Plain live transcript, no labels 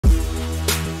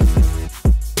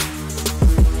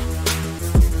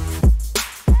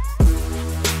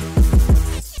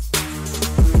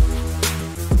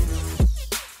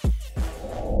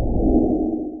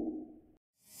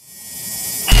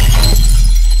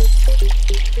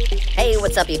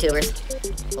What's up,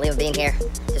 YouTubers? Lima Bean here.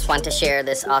 Just wanted to share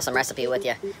this awesome recipe with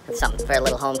you. It's something for a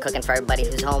little home cooking for everybody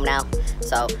who's home now.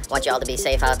 So, want you all to be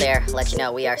safe out there. Let you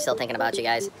know we are still thinking about you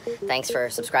guys. Thanks for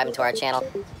subscribing to our channel.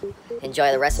 Enjoy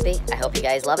the recipe. I hope you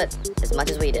guys love it as much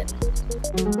as we did.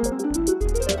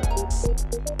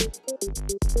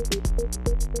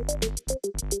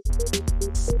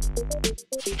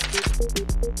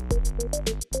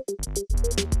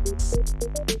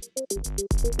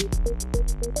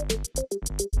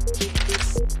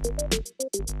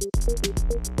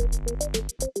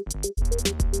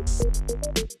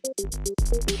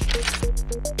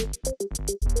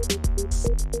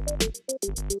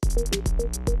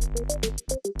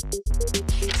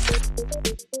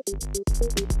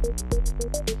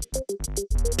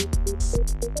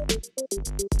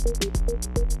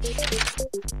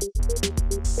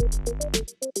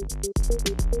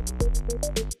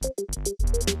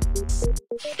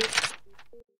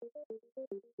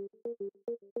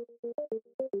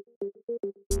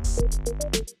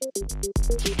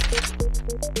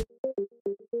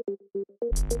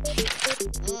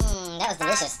 That was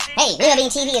delicious. Hey, Limabean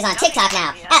TV is on TikTok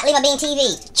now, at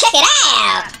LimaBeanTV. Check it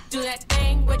out! Do that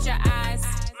thing with your eyes.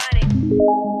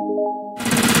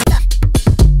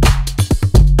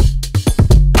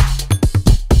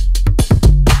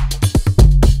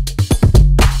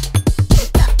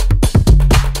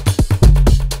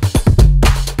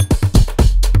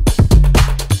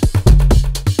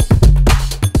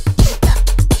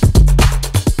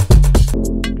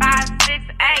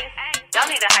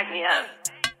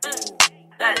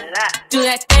 Do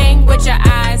that thing with your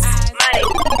eyes.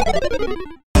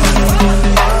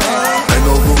 Ain't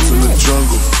no rules in the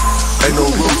jungle. Ain't no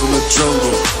rules in the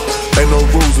jungle. Ain't no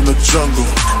rules in the jungle.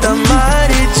 The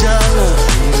mighty jungle.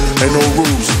 Ain't no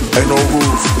rules. Ain't no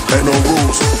rules. Ain't no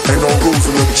rules. Ain't no rules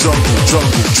in the jungle.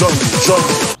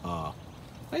 Jungle.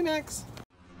 Hey, Max.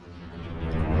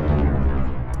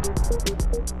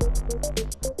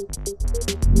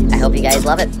 I hope you guys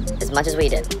love it as much as we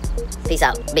did. Peace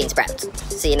out, bean sprouts.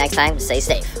 See you next time. Stay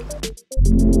safe.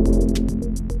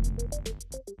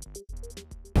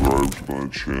 Subscribe to my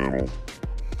channel.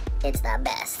 It's the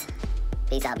best.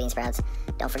 Peace out, bean sprouts.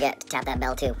 Don't forget to tap that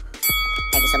bell too.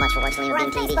 Thank you so much for watching Lima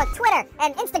Bean TV. We're on Facebook, Twitter,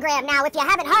 and Instagram now if you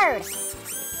haven't heard.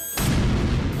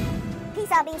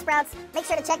 Peace out, bean sprouts. Make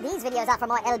sure to check these videos out for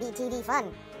more LBTV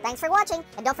fun. Thanks for watching,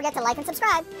 and don't forget to like and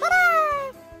subscribe. Bye-bye!